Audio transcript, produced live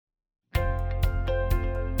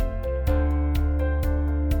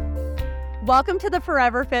Welcome to the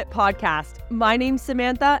Forever Fit podcast. My name's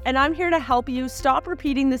Samantha, and I'm here to help you stop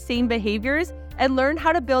repeating the same behaviors and learn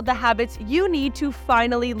how to build the habits you need to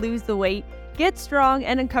finally lose the weight, get strong,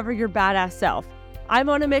 and uncover your badass self. I'm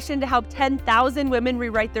on a mission to help 10,000 women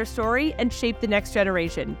rewrite their story and shape the next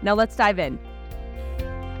generation. Now let's dive in.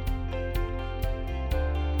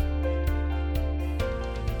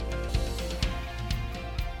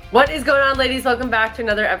 What is going on, ladies? Welcome back to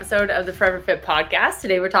another episode of the Forever Fit podcast.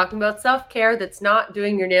 Today we're talking about self-care that's not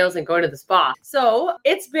doing your nails and going to the spa. So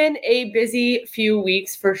it's been a busy few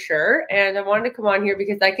weeks for sure. And I wanted to come on here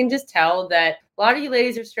because I can just tell that a lot of you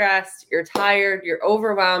ladies are stressed, you're tired, you're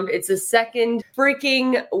overwhelmed. It's the second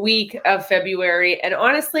freaking week of February. And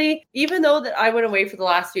honestly, even though that I went away for the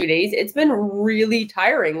last few days, it's been really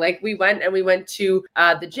tiring. Like we went to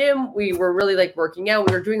the gym. We were really like working out.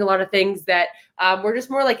 We were doing a lot of things that were just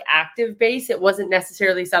more like active based. It wasn't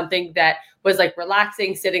necessarily something that was like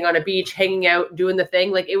relaxing, sitting on a beach, hanging out, doing the thing.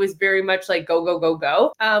 Like it was very much like go, go, go,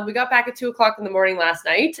 go. We got back at 2:00 in the morning last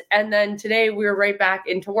night. And then today we were right back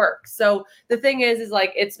into work. So the thing is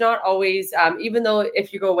like, it's not always, even though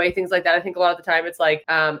if you go away, things like that, I think a lot of the time it's like,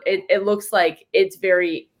 it looks like it's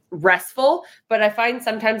very restful, but I find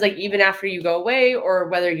sometimes like even after you go away or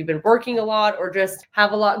whether you've been working a lot or just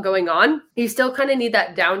have a lot going on, you still kind of need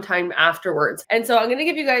that downtime afterwards. And so I'm going to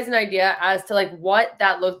give you guys an idea as to like what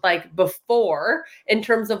that looked like before in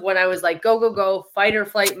terms of when I was like go, go, go, fight or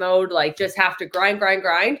flight mode, like just have to grind.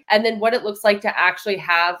 And then what it looks like to actually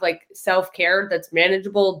have like self-care that's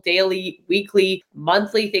manageable, daily, weekly,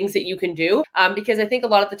 monthly things that you can do. Because I think a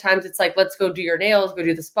lot of the times it's like, let's go do your nails, go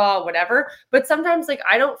do the spa, whatever. But sometimes like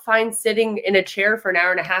I don't find sitting in a chair for an hour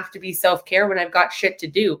and a half to be self-care when I've got shit to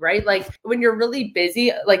do, right? Like when you're really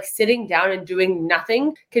busy, like sitting down and doing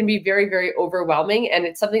nothing can be very, very overwhelming. And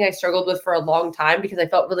it's something I struggled with for a long time because I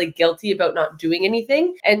felt really guilty about not doing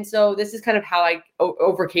anything. And so this is kind of how I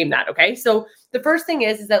overcame that. Okay. So the first thing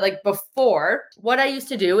is that like before, what I used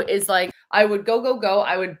to do is like, I would go.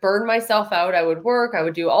 I would burn myself out. I would work. I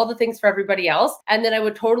would do all the things for everybody else. And then I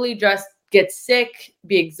would totally just get sick,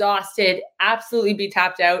 be exhausted, absolutely be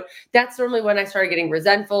tapped out. That's normally when I started getting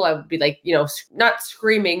resentful. I would be like, not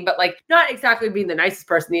screaming, but like not exactly being the nicest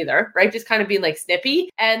person either, right? Just kind of being like snippy.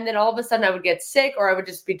 And then all of a sudden I would get sick or I would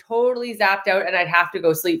just be totally zapped out and I'd have to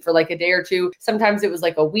go sleep for like a day or two. Sometimes it was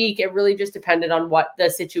like a week. It really just depended on what the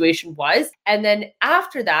situation was. And then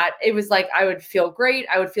after that, it was like, I would feel great.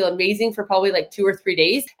 I would feel amazing for probably like 2 or 3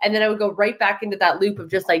 days. And then I would go right back into that loop of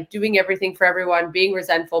just like doing everything for everyone, being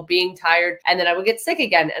resentful, being tired. And then I would get sick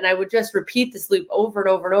again. And I would just repeat this loop over and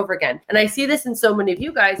over and over again. And I see this in so many of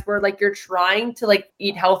you guys where like you're trying to like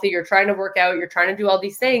eat healthy, you're trying to work out, you're trying to do all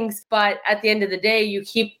these things. But at the end of the day, you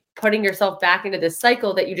keep putting yourself back into this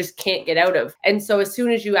cycle that you just can't get out of. And so as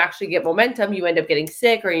soon as you actually get momentum, you end up getting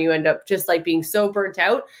sick or you end up just like being so burnt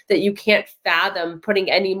out that you can't fathom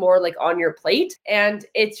putting any more like on your plate. And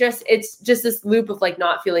it's just this loop of like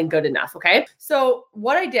not feeling good enough. Okay. So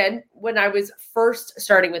what I did when I was first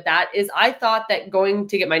starting with that is I thought that going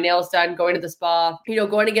to get my nails done, going to the spa,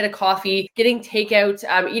 going to get a coffee, getting takeout,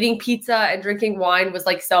 eating pizza and drinking wine was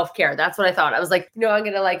like self-care. That's what I thought. I was like, I'm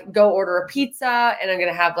going to like go order a pizza and I'm going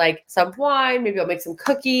to have like some wine, maybe I'll make some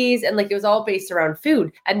cookies. And like, it was all based around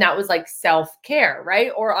food. And that was like self-care,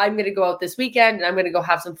 right? Or I'm going to go out this weekend and I'm going to go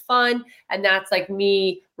have some fun. And that's like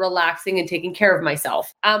me relaxing and taking care of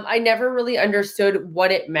myself. I never really understood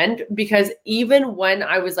what it meant because even when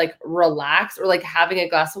I was like relaxed or like having a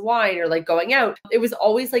glass of wine or like going out, it was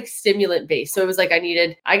always like stimulant based. So it was like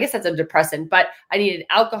I guess that's a depressant, but I needed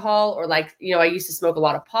alcohol or like, I used to smoke a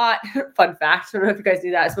lot of pot. Fun fact. I don't know if you guys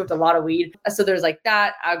knew that. I smoked a lot of weed. So there's like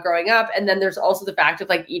that growing up. And then there's also the fact of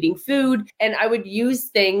like eating food. And I would use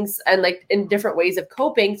things and like in different ways of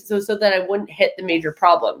coping so that I wouldn't hit the major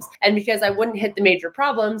problems. And because I wouldn't hit the major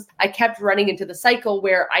problems, I kept running into the cycle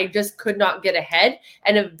where I just could not get ahead.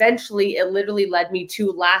 And eventually it literally led me to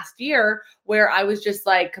last year where I was just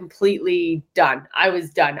like completely done. I was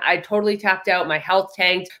done. I totally tapped out. My health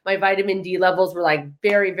tanked. My vitamin D levels were like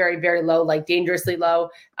very, very, very low, like dangerously low.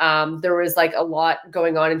 There was like a lot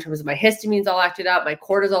going on in terms of my histamines all acted up. My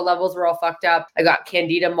cortisol levels were all fucked up. I got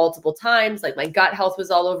candida multiple times. Like my gut health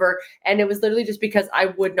was all over. And it was literally just because I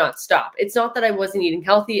would not stop. It's not that I wasn't eating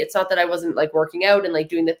healthy. It's not that I wasn't like working out and like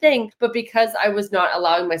doing the thing, but because I was not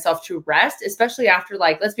allowing myself to rest, especially after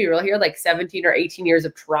like, let's be real here, like 17 or 18 years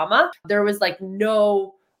of trauma, there was like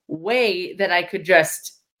no way that I could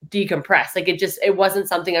just decompress. Like it wasn't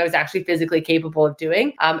something I was actually physically capable of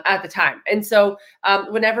doing at the time. And so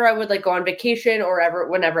whenever I would like go on vacation or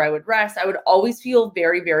whenever I would rest, I would always feel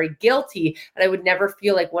very, very guilty. And I would never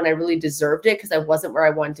feel like when I really deserved it because I wasn't where I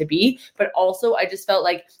wanted to be. But also I just felt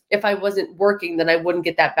like if I wasn't working, then I wouldn't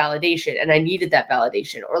get that validation, and I needed that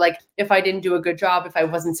validation. Or like if I didn't do a good job, if I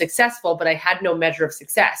wasn't successful, but I had no measure of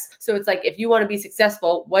success. So it's like, if you want to be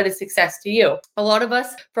successful, what is success to you? A lot of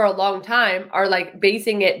us for a long time are like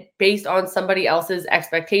basing it based on somebody else's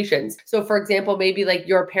expectations. So for example, maybe like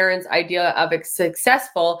your parents' idea of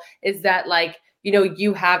successful is that like, you know,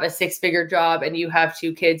 you have a 6-figure job and you have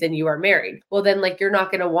 2 kids and you are married. Well, then like, you're not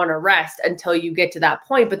going to want to rest until you get to that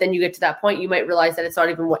point. But then you get to that point, you might realize that it's not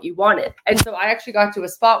even what you wanted. And so I actually got to a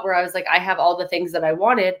spot where I was like, I have all the things that I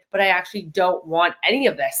wanted, but I actually don't want any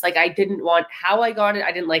of this. Like, I didn't want how I got it.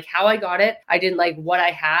 I didn't like how I got it. I didn't like what I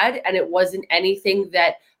had. And it wasn't anything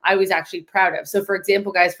that I was actually proud of. So for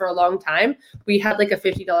example, guys, for a long time, we had like a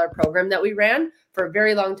 $50 program that we ran for a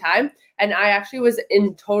very long time. And I actually was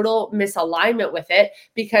in total misalignment with it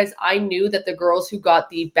because I knew that the girls who got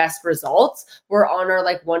the best results were on our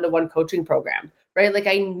like one-to-one coaching program, right? Like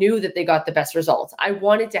I knew that they got the best results. I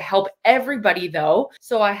wanted to help everybody though.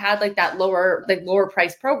 So I had like that lower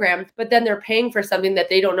price program, but then they're paying for something that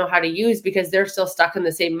they don't know how to use because they're still stuck in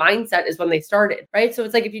the same mindset as when they started, right? So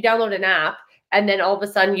it's like if you download an app and then all of a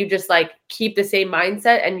sudden you just like keep the same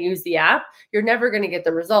mindset and use the app, you're never going to get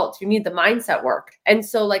the results. You need the mindset work. And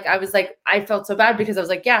so like, I was like, I felt so bad because I was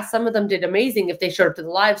like, yeah, some of them did amazing if they showed up to the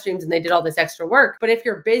live streams and they did all this extra work. But if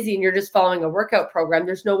you're busy and you're just following a workout program,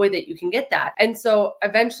 there's no way that you can get that. And so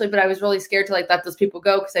eventually, but I was really scared to like let those people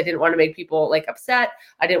go because I didn't want to make people like upset.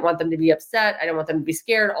 I didn't want them to be upset. I didn't want them to be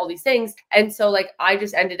scared, all these things. And so like, I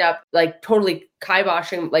just ended up like totally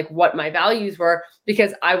kiboshing like what my values were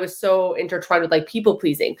because I was so intertwined with like people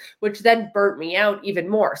pleasing, which then burnt me out even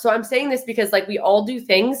more. So I'm saying this because like we all do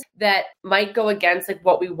things that might go against like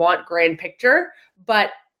what we want grand picture, but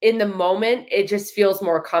in the moment, it just feels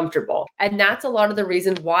more comfortable. And that's a lot of the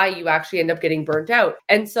reasons why you actually end up getting burnt out.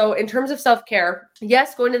 And so in terms of self-care,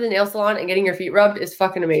 yes, going to the nail salon and getting your feet rubbed is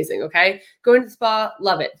fucking amazing, okay? Going to the spa,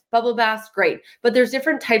 love it. Bubble baths, great. But there's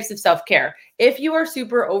different types of self-care. If you are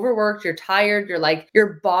super overworked, you're tired, you're like,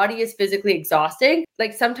 your body is physically exhausting,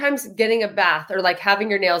 like sometimes getting a bath or like having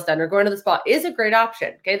your nails done or going to the spa is a great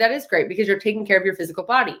option, okay? That is great because you're taking care of your physical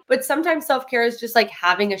body. But sometimes self-care is just like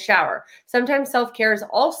having a shower. Sometimes self-care is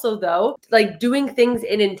also though, like doing things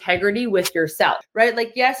in integrity with yourself, right?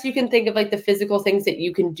 Like, yes, you can think of like the physical things that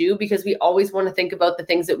you can do because we always want to think about the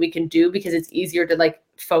things that we can do because it's easier to like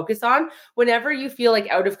focus on. Whenever you feel like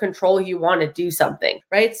out of control, you want to do something,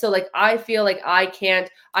 right? So like, I feel like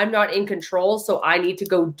I'm not in control, so I need to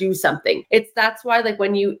go do something. That's why like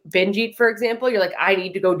when you binge eat, for example, you're like, I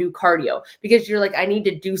need to go do cardio because you're like, I need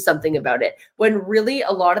to do something about it. When really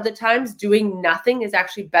a lot of the times doing nothing is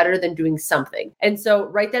actually better than doing something. And so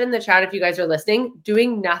write that in the chat if you guys are listening.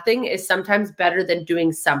 Doing nothing is sometimes better than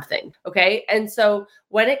doing something. Okay. And so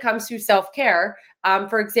when it comes to self-care,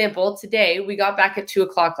 for example, today we got back at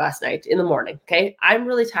 2:00 last night in the morning. Okay. I'm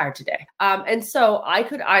really tired today. And so I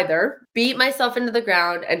could either beat myself into the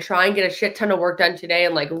ground and try and get a shit ton of work done today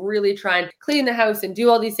and like really try and clean the house and do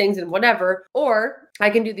all these things and whatever, or I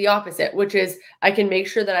can do the opposite, which is I can make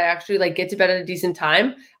sure that I actually like get to bed at a decent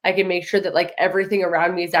time. I can make sure that like everything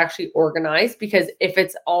around me is actually organized because if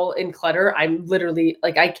it's all in clutter, I'm literally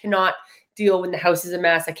like, I cannot deal when the house is a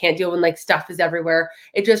mess. I can't deal when like stuff is everywhere.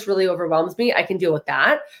 It just really overwhelms me. I can deal with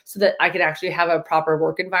that so that I can actually have a proper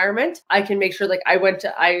work environment. I can make sure like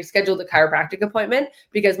I scheduled a chiropractic appointment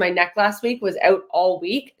because my neck last week was out all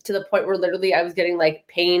week to the point where literally I was getting like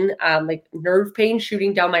pain, like nerve pain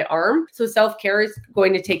shooting down my arm. So self-care is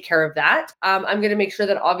going to take care of that. I'm going to make sure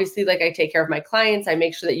that obviously like I take care of my clients. I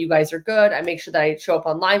make sure that you guys are good. I make sure that I show up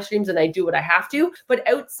on live streams and I do what I have to. But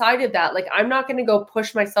outside of that, like I'm not going to go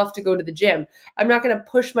push myself to go to the gym. I'm not going to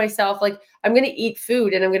push myself. Like I'm going to eat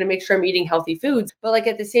food and I'm going to make sure I'm eating healthy foods. But like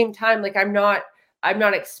at the same time, like I'm not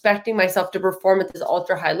expecting myself to perform at this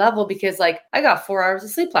ultra high level because like I got 4 hours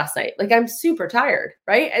of sleep last night. Like I'm super tired.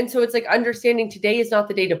 Right. And so it's like understanding today is not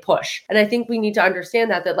the day to push. And I think we need to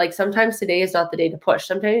understand that like sometimes today is not the day to push.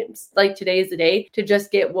 Sometimes like today is the day to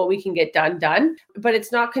just get what we can get done. But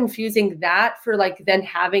it's not confusing that for like then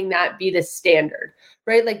having that be the standard.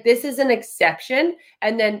 Right? Like this is an exception.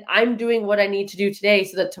 And then I'm doing what I need to do today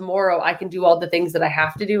so that tomorrow I can do all the things that I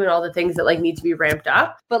have to do and all the things that like need to be ramped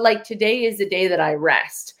up. But like today is the day that I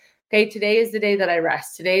rest. Okay. Today is the day that I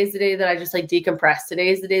rest. Today is the day that I just like decompress. Today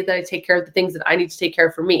is the day that I take care of the things that I need to take care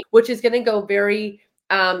of for me, which is going to go very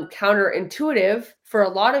counterintuitive for a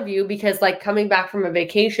lot of you because like coming back from a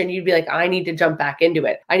vacation, you'd be like, I need to jump back into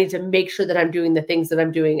it. I need to make sure that I'm doing the things that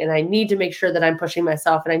I'm doing. And I need to make sure that I'm pushing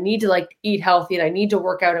myself and I need to like eat healthy and I need to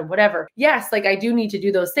work out and whatever. Yes, like I do need to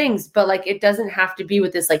do those things, but like it doesn't have to be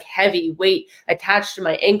with this like heavy weight attached to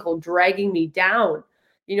my ankle, dragging me down.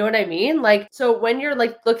 You know what I mean? Like, so when you're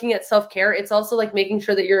like looking at self-care, it's also like making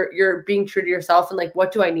sure that you're being true to yourself and like,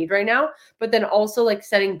 what do I need right now? But then also like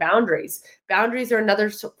setting boundaries. Boundaries are another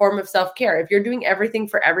form of self-care. If you're doing everything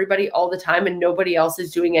for everybody all the time and nobody else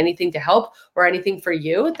is doing anything to help or anything for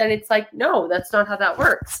you, then it's like, no, that's not how that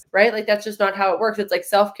works, right? Like, that's just not how it works. It's like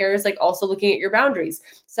self-care is like also looking at your boundaries.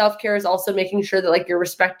 Self-care is also making sure that like you're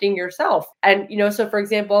respecting yourself. And, so for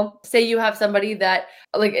example, say you have somebody that,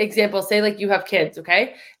 like, example, say like you have kids,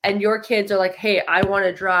 okay? And your kids are like, hey, I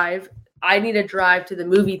need to drive to the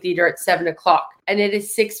movie theater at 7:00 and it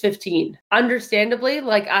is 6:15. Understandably,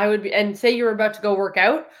 like I would be, and say you're about to go work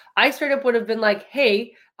out, I straight up would have been like,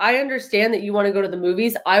 hey, I understand that you want to go to the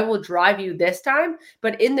movies. I will drive you this time.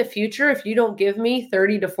 But in the future, if you don't give me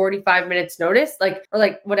 30 to 45 minutes notice, like, or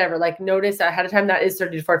like whatever, like notice ahead of time, that is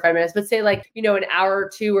 30 to 45 minutes, but say like, an hour or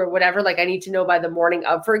two or whatever, like I need to know by the morning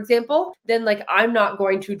of, for example, then like I'm not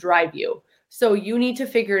going to drive you. So you need to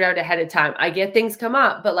figure it out ahead of time. I get things come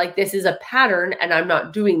up, but like this is a pattern and I'm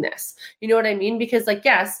not doing this. You know what I mean? Because like,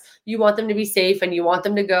 yes, you want them to be safe and you want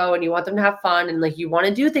them to go and you want them to have fun and like you want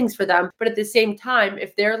to do things for them. But at the same time,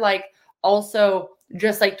 if they're like also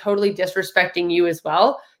just like totally disrespecting you as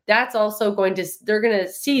well, that's also they're going to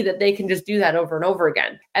see that they can just do that over and over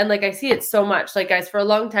again. And like, I see it so much. Like, guys, for a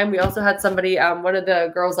long time, we also had somebody, one of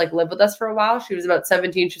the girls like lived with us for a while. She was about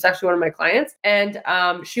 17. She was actually one of my clients. And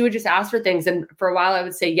she would just ask for things. And for a while I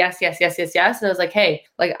would say, yes, yes, yes, yes, yes. And I was like, hey,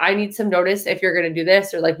 like I need some notice if you're going to do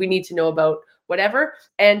this, or like, we need to know about whatever.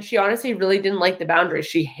 And she honestly really didn't like the boundaries.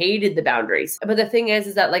 She hated the boundaries. But the thing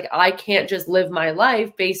is that like, I can't just live my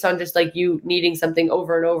life based on just like you needing something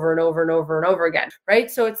over and over and over and over and over again. Right.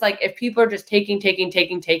 So it's like, if people are just taking,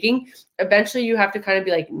 eventually you have to kind of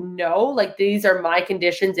be like, no, like these are my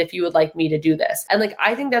conditions if you would like me to do this. And like,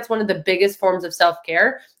 I think that's one of the biggest forms of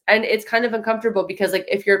self-care. And it's kind of uncomfortable because like,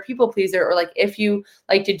 if you're a people pleaser, or like, if you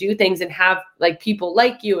like to do things and have like people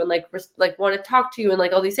like you and like want to talk to you and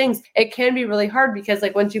like all these things, it can be really hard because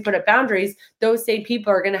like, once you put up boundaries, those same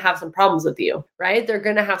people are going to have some problems with you, right? They're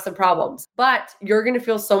going to have some problems, but you're going to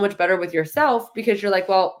feel so much better with yourself because you're like,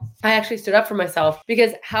 well, I actually stood up for myself.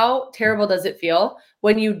 Because how terrible does it feel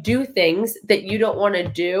when you do things that you don't want to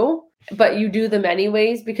do, but you do them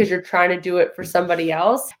anyways because you're trying to do it for somebody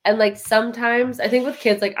else? And like, sometimes I think with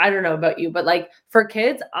kids, like, I don't know about you, but like for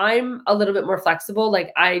kids, I'm a little bit more flexible.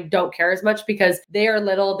 Like, I don't care as much because they are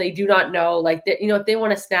little, they do not know, like, if they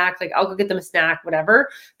want a snack, like I'll go get them a snack, whatever.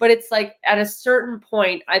 But it's like at a certain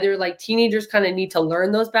point, either like teenagers kind of need to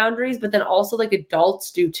learn those boundaries, but then also like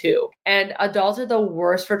adults do too. And adults are the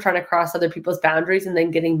worst for trying to cross other people's boundaries and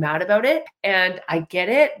then getting mad about it. And I get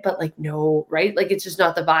it, but like, no, right? Like, it's just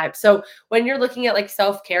not the vibe. So when you're looking at like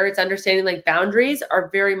self-care, it's understanding like boundaries are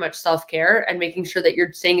very much self-care and making sure that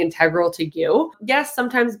you're staying integral to you. Yes,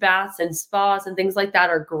 sometimes baths and spas and things like that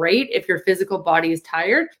are great if your physical body is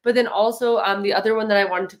tired. But then also the other one that I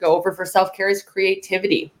wanted to go over for self-care is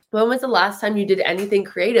creativity. When was the last time you did anything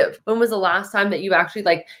creative? When was the last time that you actually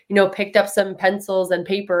like, picked up some pencils and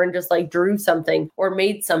paper and just like drew something or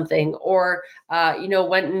made something, or,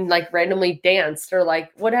 went and like randomly danced, or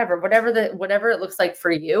like whatever it looks like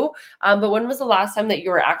for you. But when was the last time that you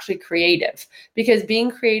were actually creative? Because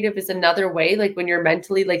being creative is another way, like when you're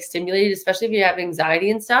mentally like stimulated, especially if you have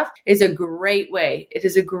anxiety and stuff, is a great way. It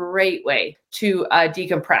is a great way to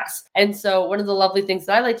decompress. And so one of the lovely things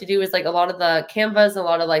that I like to do is like a lot of the Canvas and a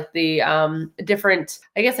lot of like the different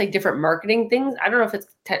marketing things. I don't know if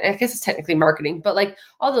I guess it's technically marketing, but like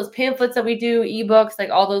all those pamphlets that we do, ebooks, like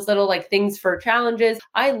all those little like things for challenges.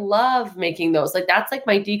 I love making those. Like, that's like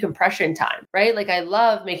my decompression time, right? Like, I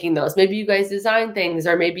love making those. Maybe you guys design things,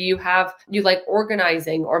 or maybe you like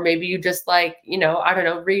organizing, or maybe you just like, I don't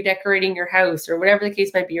know, redecorating your house, or whatever the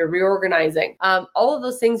case might be, or reorganizing. All of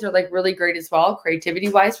those things are like really great as well, creativity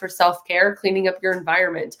wise, for self-care, cleaning up your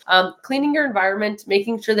environment,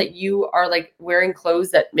 making sure that you are like wearing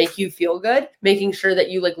clothes that make you feel good, making sure that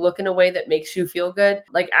you like look in a way that makes you feel good.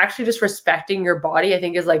 Like, actually just respecting your body, I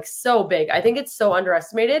think is like so big. I think it's so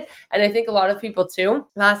underestimated. And I think a lot of people too,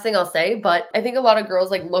 last thing I'll say, but I think a lot of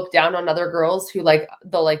girls like look down on other girls who like,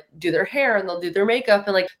 they'll like do their hair and they'll do their makeup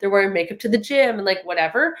and like they're wearing makeup to the gym and like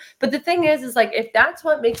whatever. But the thing is like, if that's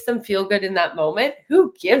what makes them feel good in that moment,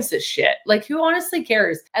 who gives a shit? Like, who honestly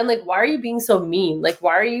cares? And like, why are you being so mean? Like,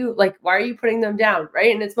 why are you putting them down?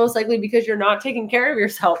 Right. And it's most likely because you're not taking care of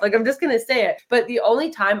yourself. Like, I'm just going to say it. But the only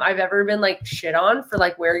only time I've ever been like shit on for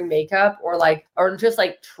like wearing makeup or just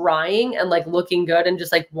like trying and like looking good and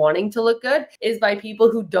just like wanting to look good is by people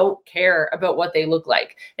who don't care about what they look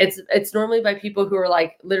like. It's normally by people who are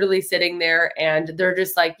like literally sitting there and they're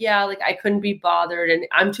just like, yeah, like I couldn't be bothered and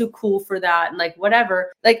I'm too cool for that and like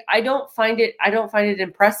whatever. Like I don't find it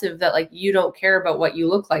impressive that like you don't care about what you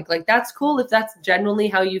look like. Like that's cool if that's genuinely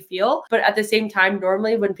how you feel, but at the same time,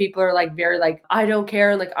 normally when people are like very like I don't care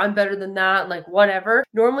and like I'm better than that and like whatever,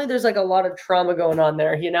 normally there's like a lot of trauma going on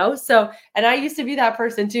there, you know? So, and I used to be that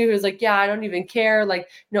person too who's like, yeah, I don't even care, like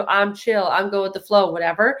I'm chill, I'm go with the flow,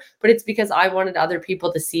 whatever. But it's because I wanted other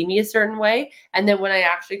people to see me a certain way. And then when I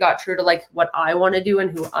actually got true to like what I want to do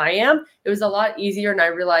and who I am, it was a lot easier. And I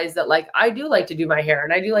realized that like I do like to do my hair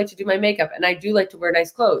and I do like to do my makeup and I do like to wear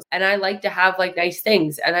nice clothes and I like to have like nice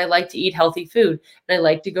things and I like to eat healthy food and I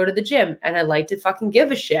like to go to the gym and I like to fucking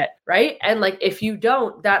give a shit, right? And like if you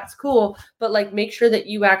don't, that's cool, but like make sure that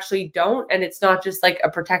you actually don't, and it's not just like a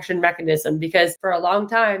protection mechanism, because for a long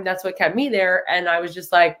time that's what kept me there. And I was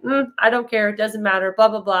just like, I don't care, it doesn't matter, blah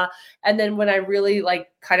blah blah. And then when I really like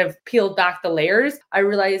kind of peeled back the layers, I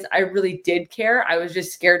realized I really did care. I was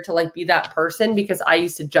just scared to like be that person because I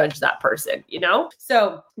used to judge that person, you know?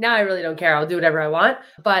 So now I really don't care. I'll do whatever I want,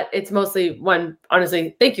 but it's mostly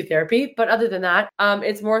honestly, thank you therapy. But other than that,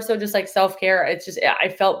 it's more so just like self-care. It's just, I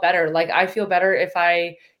felt better. Like I feel better if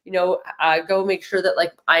I go make sure that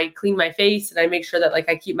like I clean my face and I make sure that like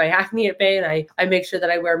I keep my acne at bay and I make sure that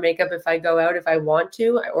I wear makeup if I go out, if I want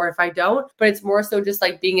to, or if I don't. But it's more so just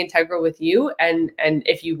like being integral with you. And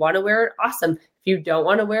if you want to wear it, awesome. If you don't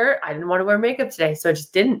want to wear it, I didn't want to wear makeup today, so I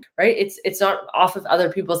just didn't, right? It's not off of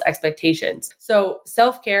other people's expectations. So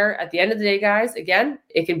self-care at the end of the day, guys, again,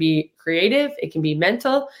 it can be creative, it can be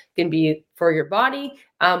mental, it can be for your body.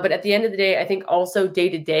 But at the end of the day, I think also day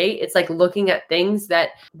to day, it's like looking at things that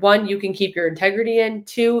 1, you can keep your integrity in,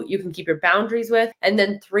 2, you can keep your boundaries with, and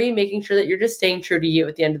then 3, making sure that you're just staying true to you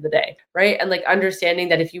at the end of the day, right? And like understanding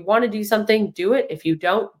that if you want to do something, do it. If you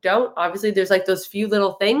don't. Obviously, there's like those few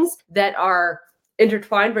little things that are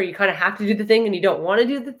intertwined where you kind of have to do the thing and you don't want to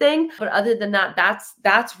do the thing. But other than that,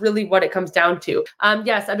 that's really what it comes down to.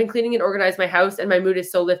 Yes, I've been cleaning and organized my house and my mood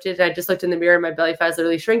is so lifted. And I just looked in the mirror and my belly fat is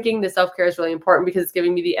literally shrinking. The self-care is really important because it's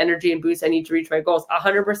giving me the energy and boost I need to reach my goals.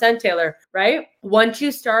 100%, Taylor, right? Once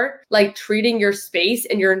you start like treating your space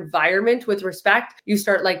and your environment with respect, you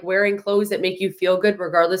start like wearing clothes that make you feel good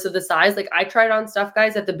regardless of the size. Like I tried on stuff,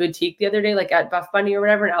 guys, at the boutique the other day, like at Buff Bunny or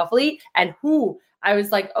whatever in Alphalete, and I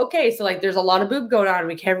was like, okay, so like there's a lot of boob going on.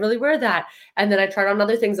 We can't really wear that. And then I tried on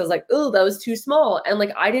other things. I was like, oh, that was too small. And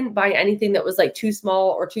like, I didn't buy anything that was like too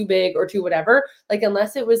small or too big or too whatever. Like,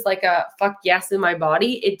 unless it was like a fuck yes in my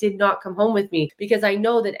body, it did not come home with me because I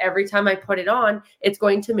know that every time I put it on, it's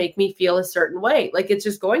going to make me feel a certain way. Like it's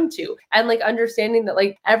just going to. And like understanding that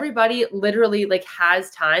like everybody literally like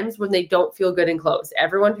has times when they don't feel good in clothes.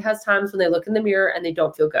 Everyone has times when they look in the mirror and they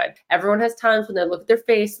don't feel good. Everyone has times when they look at their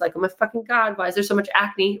face like, oh my fucking God, why is there so much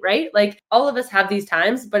acne, right? Like all of us have these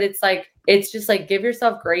times, but it's just like give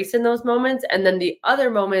yourself grace in those moments. And then the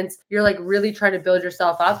other moments, you're like really trying to build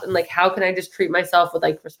yourself up and like, how can I just treat myself with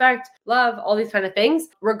like respect, love, all these kind of things,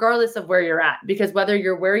 regardless of where you're at? Because whether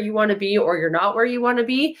you're where you want to be or you're not where you want to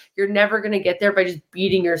be, you're never going to get there by just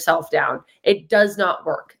beating yourself down. It does not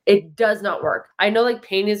work. It does not work. I know like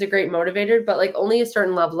pain is a great motivator, but like only a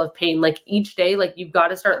certain level of pain. Like each day, like you've got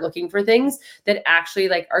to start looking for things that actually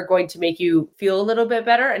like are going to make you feel a little bit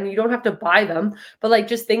better. And you don't have to buy them, but like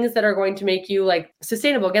just things that are going to make you like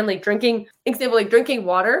sustainable. Again, like drinking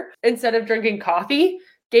water instead of drinking coffee,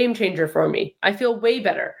 game changer for me. I feel way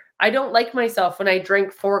better. I don't like myself when I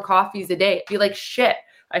drink 4 coffees a day. I feel like shit.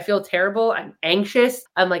 I feel terrible. I'm anxious.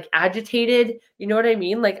 I'm like agitated. You know what I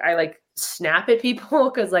mean? Like I like snap at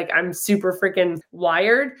people because like I'm super freaking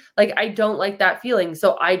wired. Like I don't like that feeling.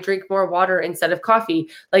 So I drink more water instead of coffee.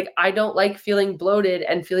 Like I don't like feeling bloated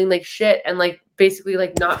and feeling like shit and like basically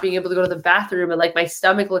like not being able to go to the bathroom and like my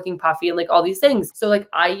stomach looking puffy and like all these things. So like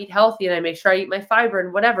I eat healthy and I make sure I eat my fiber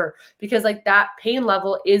and whatever, because like that pain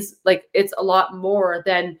level is like, it's a lot more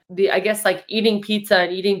than I guess like eating pizza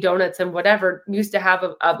and eating donuts and whatever used to have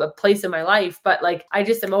a place in my life. But like, I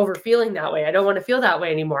just am over feeling that way. I don't want to feel that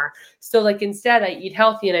way anymore. So like instead I eat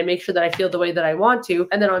healthy and I make sure that I feel the way that I want to.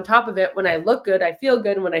 And then on top of it, when I look good, I feel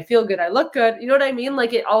good. And when I feel good, I look good. You know what I mean?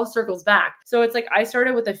 Like it all circles back. So it's like, I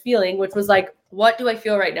started with a feeling, which was like, what do I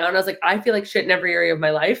feel right now? And I was like, I feel like shit in every area of my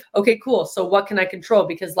life. Okay, cool. So what can I control?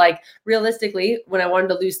 Because like realistically, when I wanted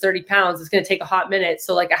to lose 30 pounds, it's going to take a hot minute.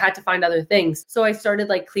 So like I had to find other things. So I started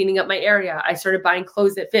like cleaning up my area. I started buying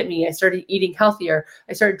clothes that fit me. I started eating healthier.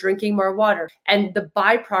 I started drinking more water. And the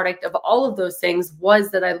byproduct of all of those things was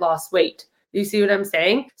that I lost weight. You see what I'm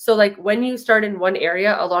saying? So like when you start in one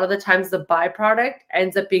area, a lot of the times the byproduct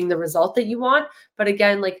ends up being the result that you want. But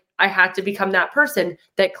again, like I had to become that person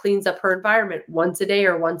that cleans up her environment once a day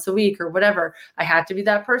or once a week or whatever. I had to be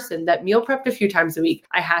that person that meal prepped a few times a week.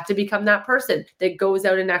 I had to become that person that goes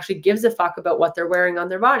out and actually gives a fuck about what they're wearing on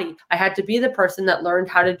their body. I had to be the person that learned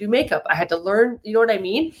how to do makeup. I had to learn, you know what I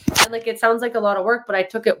mean? And like, it sounds like a lot of work, but I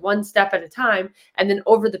took it one step at a time. And then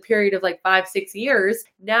over the period of like 5-6 years,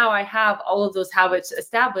 now I have all of those habits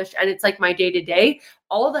established, and it's like my day to day.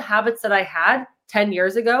 All of the habits that I had 10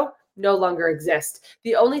 years ago no longer exist.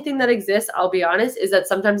 The only thing that exists, I'll be honest, is that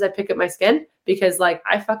sometimes I pick at my skin because like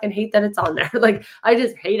I fucking hate that it's on there. Like I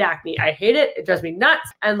just hate acne. I hate it. It drives me nuts.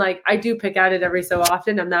 And like I do pick at it every so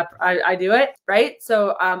often. I do it, right?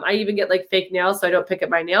 So I even get like fake nails so I don't pick at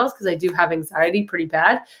my nails because I do have anxiety pretty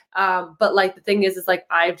bad. But like the thing is like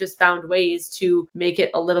I've just found ways to make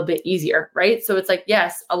it a little bit easier, right? So it's like,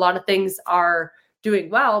 yes, a lot of things are doing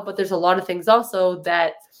well, but there's a lot of things also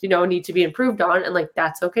that, you know, need to be improved on. And like,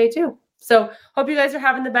 that's okay too. So hope you guys are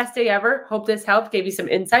having the best day ever. Hope this helped, gave you some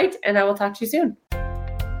insight, and I will talk to you soon.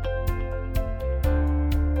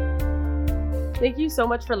 Thank you so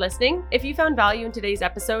much for listening. If you found value in today's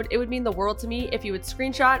episode, it would mean the world to me if you would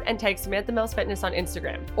screenshot and tag Samantha Mills Fitness on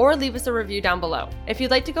Instagram, or leave us a review down below. If you'd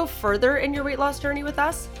like to go further in your weight loss journey with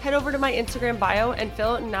us, head over to my Instagram bio and fill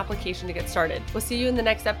out an application to get started. We'll see you in the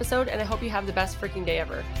next episode, and I hope you have the best freaking day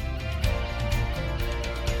ever.